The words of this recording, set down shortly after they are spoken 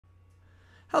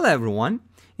Hello everyone.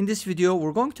 In this video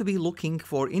we're going to be looking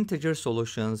for integer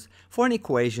solutions for an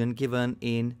equation given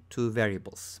in two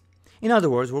variables. In other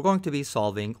words, we're going to be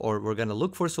solving, or we're going to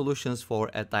look for solutions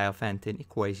for a Diophantine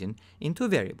equation in two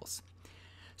variables.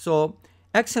 So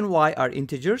x and y are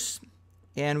integers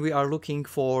and we are looking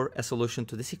for a solution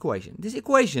to this equation. This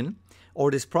equation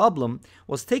or this problem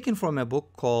was taken from a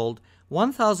book called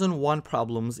 1001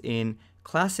 Problems in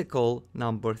Classical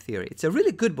Number Theory. It's a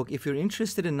really good book. If you're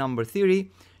interested in number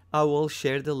theory, I will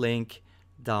share the link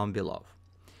down below.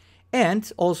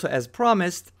 And also, as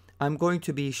promised, I'm going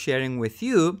to be sharing with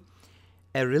you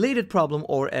a related problem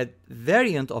or a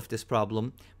variant of this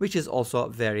problem, which is also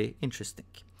very interesting.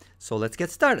 So let's get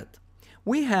started.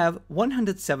 We have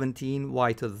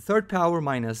 117y to the third power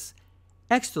minus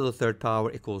x to the third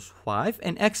power equals 5,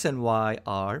 and x and y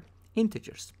are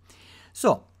integers.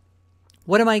 So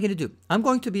what am I going to do? I'm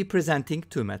going to be presenting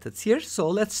two methods here. So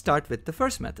let's start with the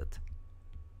first method.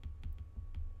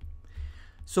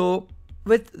 So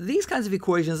with these kinds of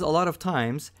equations, a lot of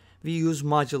times we use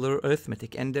modular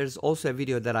arithmetic, and there's also a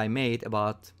video that I made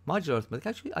about modular arithmetic.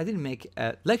 Actually, I didn't make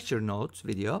a lecture notes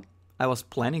video. I was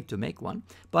planning to make one,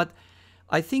 but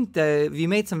I think that we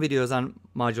made some videos on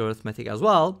modular arithmetic as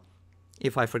well.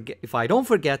 If I don't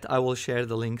forget, I will share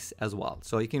the links as well.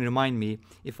 So you can remind me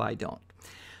if I don't.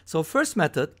 So first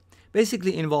method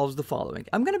basically involves the following.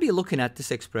 I'm going to be looking at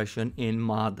this expression in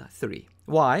mod 3.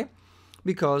 Why?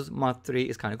 Because mod 3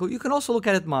 is kind of cool. You can also look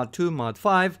at it mod 2, mod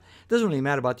 5. Doesn't really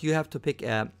matter, but you have to pick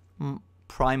a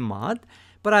prime mod.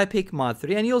 But I pick mod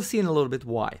 3, and you'll see in a little bit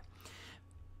why.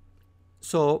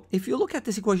 So if you look at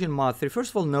this equation mod 3, first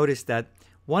of all, notice that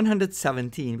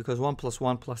 117, because 1 plus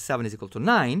 1 plus 7 is equal to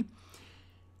 9,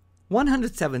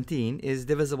 117 is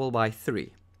divisible by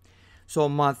 3. So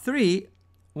mod 3,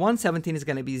 117 is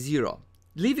going to be 0,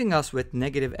 leaving us with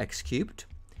negative x cubed.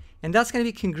 And that's going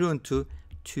to be congruent to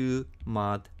 2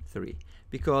 mod 3,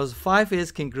 because 5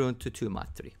 is congruent to 2 mod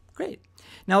 3. Great.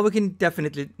 Now we can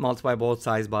definitely multiply both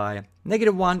sides by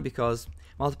negative 1, because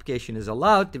multiplication is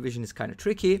allowed, division is kind of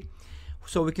tricky.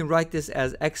 So we can write this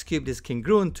as x cubed is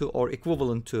congruent to or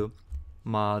equivalent to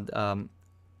mod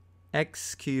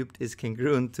x cubed is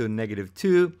congruent to negative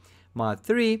 2 mod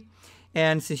 3.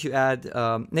 And since you add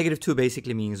negative 2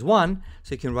 basically means 1,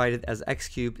 so you can write it as x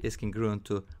cubed is congruent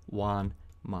to 1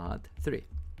 mod 3.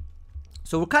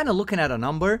 So we're kind of looking at a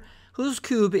number whose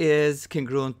cube is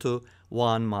congruent to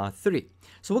 1 mod 3.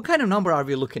 So what kind of number are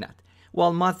we looking at?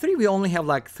 Well, mod 3, we only have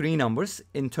like 3 numbers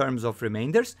in terms of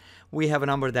remainders. We have a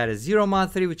number that is 0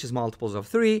 mod 3, which is multiples of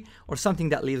 3, or something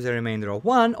that leaves a remainder of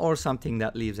 1, or something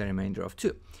that leaves a remainder of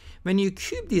 2. When you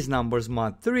cube these numbers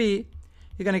mod 3,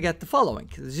 you're going to get the following.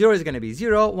 0 is going to be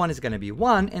 0, 1 is going to be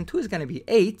 1, and 2 is going to be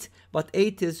 8, but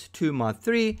 8 is 2 mod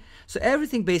 3. So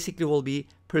everything basically will be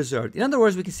preserved. In other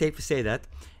words, we can safely say that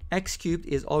x cubed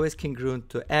is always congruent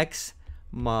to x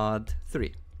mod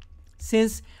 3.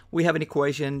 Since we have an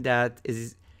equation that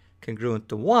is congruent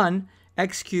to 1,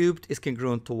 x cubed is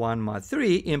congruent to 1 mod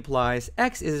 3 implies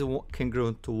x is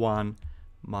congruent to 1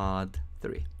 mod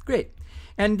 3. Great.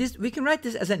 And this, we can write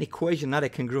this as an equation, not a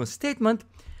congruent statement.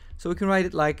 So we can write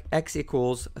it like x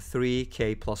equals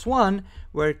 3k plus 1,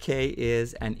 where k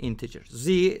is an integer.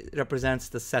 Z represents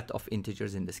the set of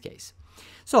integers in this case.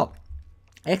 So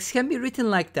x can be written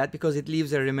like that because it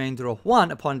leaves a remainder of 1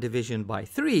 upon division by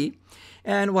 3.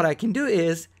 And what I can do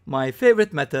is my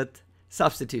favorite method,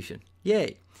 substitution.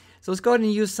 Yay. So let's go ahead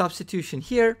and use substitution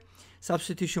here.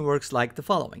 Substitution works like the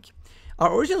following.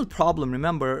 Our original problem,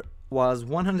 remember, was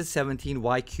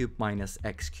 117y cubed minus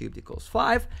x cubed equals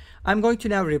 5. I'm going to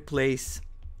now replace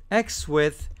x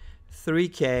with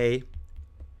 3k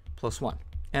plus 1.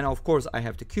 And of course, I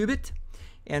have to cube it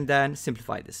and then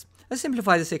simplify this. Let's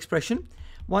simplify this expression.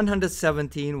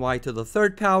 117y to the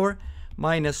third power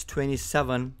minus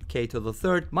 27k to the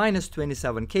third minus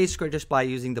 27k squared, just by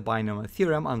using the binomial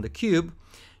theorem on the cube.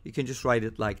 You can just write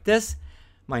it like this.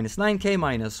 Minus 9k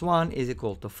minus 1 is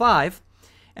equal to 5.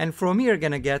 And from here, you're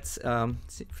going to get,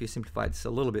 if you simplify this a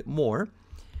little bit more,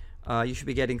 you should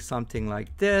be getting something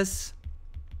like this.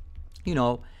 You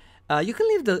know, you can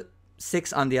leave the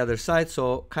 6 on the other side,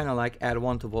 so kind of like add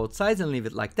 1 to both sides and leave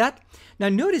it like that. Now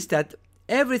notice that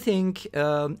everything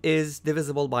is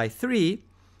divisible by 3,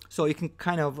 so you can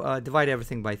kind of divide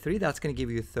everything by 3. That's going to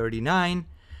give you 39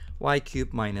 y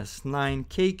cubed minus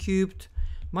 9k cubed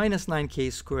minus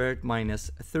 9k squared minus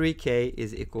 3k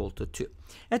is equal to 2.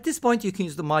 At this point, you can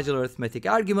use the modular arithmetic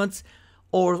arguments,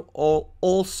 or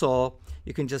also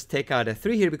you can just take out a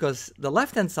 3 here, because the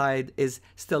left-hand side is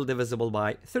still divisible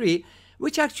by 3,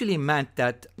 which actually meant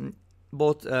that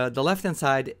both the left-hand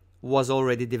side was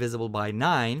already divisible by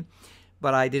 9,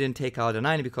 but I didn't take out a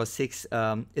 9 because 6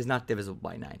 is not divisible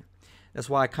by 9. That's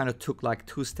why I kind of took like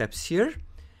 2 steps here.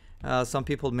 Some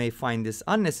people may find this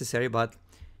unnecessary, but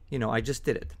you know, I just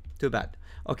did it. Too bad.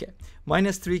 Okay,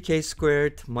 minus 3k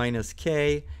squared minus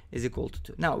k is equal to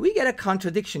 2. Now we get a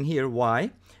contradiction here.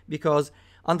 Why? Because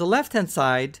on the left hand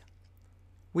side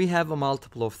we have a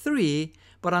multiple of 3,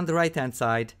 but on the right hand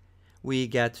side we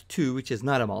get 2, which is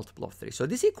not a multiple of 3. So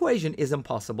this equation is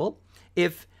impossible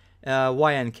if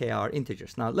y and k are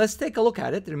integers. Now let's take a look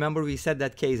at it. Remember, we said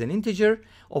that k is an integer.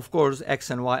 Of course,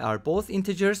 x and y are both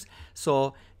integers,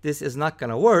 so this is not going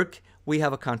to work. We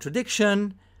have a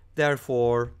contradiction,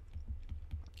 therefore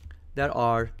there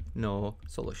are no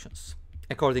solutions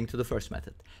according to the first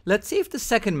method. Let's see if the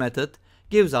second method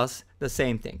gives us the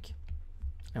same thing.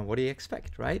 And what do you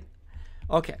expect, right?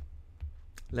 Okay,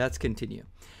 let's continue.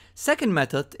 Second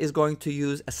method is going to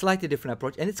use a slightly different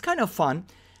approach, and it's kind of fun.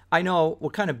 I know we're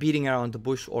kind of beating around the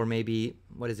bush, or maybe,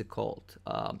 what is it called?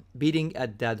 Beating a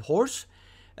dead horse.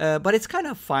 But it's kind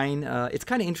of fine. It's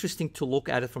kind of interesting to look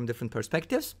at it from different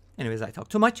perspectives. Anyways, I talk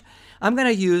too much. I'm going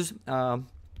to use,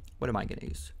 what am I going to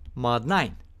use? Mod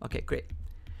 9. Okay, great.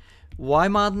 Why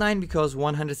mod 9? Because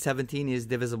 117 is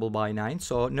divisible by 9.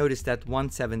 So notice that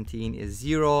 117 is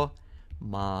 0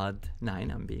 mod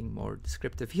 9. I'm being more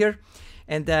descriptive here.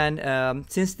 And then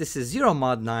since this is 0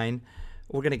 mod 9,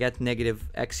 we're going to get negative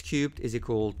x cubed is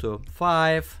equal to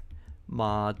 5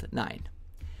 mod 9.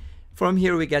 From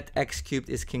here we get x cubed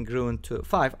is congruent to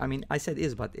 5. I mean, I said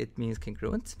is, but it means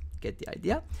congruent. Get the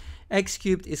idea. X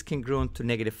cubed is congruent to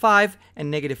negative 5,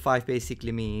 and negative 5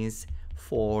 basically means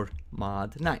 4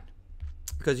 mod 9.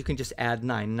 Because you can just add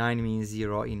 9. 9 means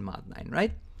 0 in mod 9,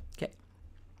 right? Okay.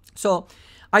 So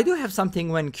I do have something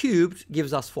when cubed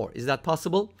gives us 4. Is that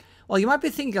possible? Well, you might be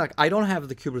thinking like, I don't have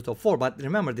the cube root of 4, but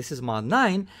remember, this is mod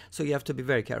 9, so you have to be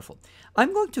very careful.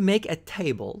 I'm going to make a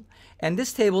table, and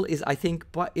this table is, I think,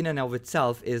 in and of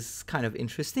itself is kind of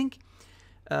interesting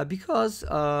because,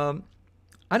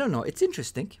 I don't know, it's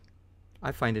interesting.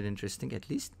 I find it interesting, at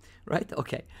least, right?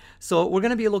 Okay, so we're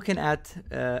going to be looking at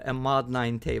a mod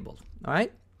 9 table, all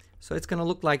right? So it's going to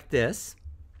look like this,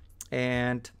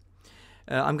 and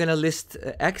I'm going to list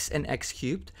x and x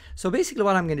cubed. So basically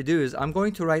what I'm going to do is I'm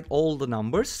going to write all the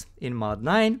numbers in mod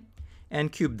 9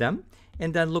 and cube them,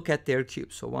 and then look at their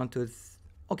cubes. So 1, 2,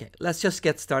 okay, let's just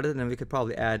get started, and we could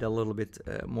probably add a little bit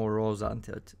more rows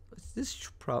onto it. This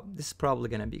is probably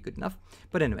going to be good enough.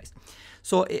 But anyways,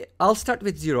 so I'll start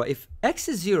with 0. If x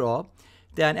is 0,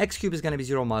 then x cubed is going to be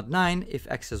 0 mod 9. If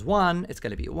x is 1, it's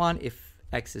going to be 1. If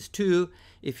x is 2,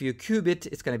 if you cube it,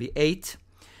 it's going to be 8.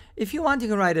 If you want, you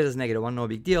can write it as negative 1, no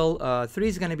big deal. 3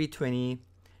 is going to be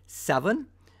 27,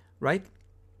 right?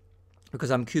 Because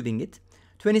I'm cubing it.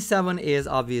 27 is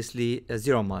obviously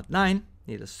 0 mod 9,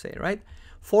 needless to say, right?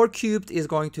 4 cubed is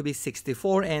going to be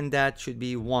 64, and that should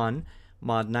be 1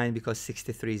 mod 9 because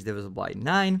 63 is divisible by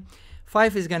 9.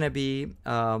 5 is going to be,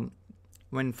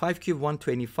 when 5 cubed,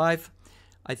 125.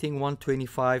 I think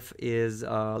 125 is,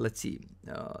 let's see,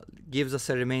 gives us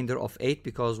a remainder of 8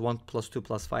 because 1 plus 2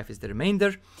 plus 5 is the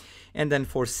remainder. And then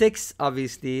for 6,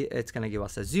 obviously, it's going to give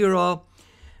us a 0.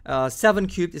 7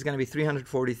 cubed is going to be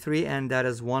 343, and that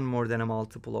is 1 more than a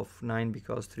multiple of 9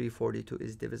 because 342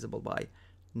 is divisible by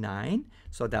 9.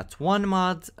 So that's 1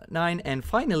 mod 9. And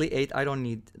finally, 8, I don't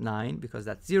need 9 because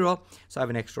that's 0. So I have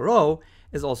an extra row,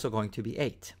 is also going to be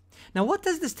 8. Now, what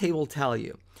does this table tell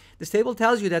you? This table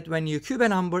tells you that when you cube a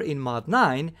number in mod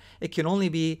 9, it can only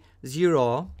be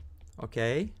 0,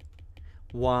 okay,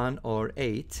 1, or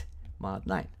 8 mod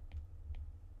 9.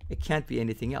 It can't be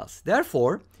anything else.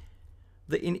 Therefore,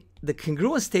 the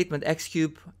congruent statement x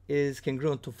cubed is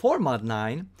congruent to 4 mod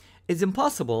 9 is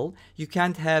impossible. You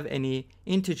can't have any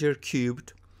integer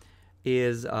cubed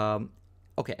is,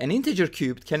 okay, an integer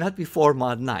cubed cannot be 4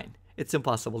 mod 9. It's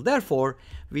impossible. Therefore,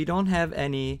 we don't have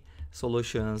any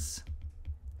solutions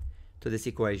to this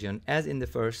equation as in the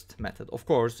first method. Of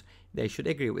course, they should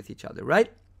agree with each other,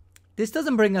 right? This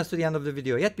doesn't bring us to the end of the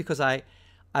video yet because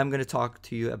I'm going to talk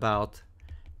to you about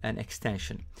an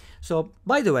extension. So,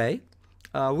 by the way,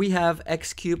 we have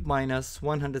x cubed minus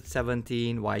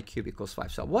 117 y cubed equals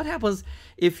 5. So what happens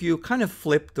if you kind of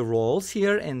flip the roles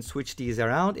here and switch these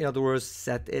around? In other words,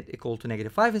 set it equal to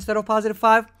negative 5 instead of positive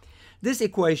 5. This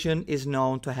equation is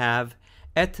known to have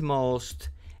at most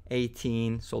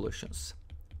 18 solutions.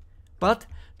 But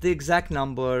the exact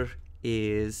number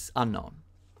is unknown.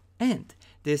 And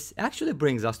this actually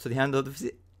brings us to the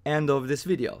end of this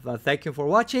video. Well, thank you for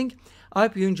watching. I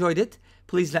hope you enjoyed it.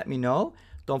 Please let me know.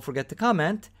 Don't forget to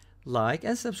comment, like,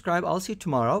 and subscribe. I'll see you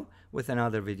tomorrow with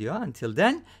another video. Until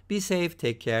then, be safe,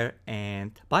 take care,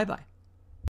 and bye-bye.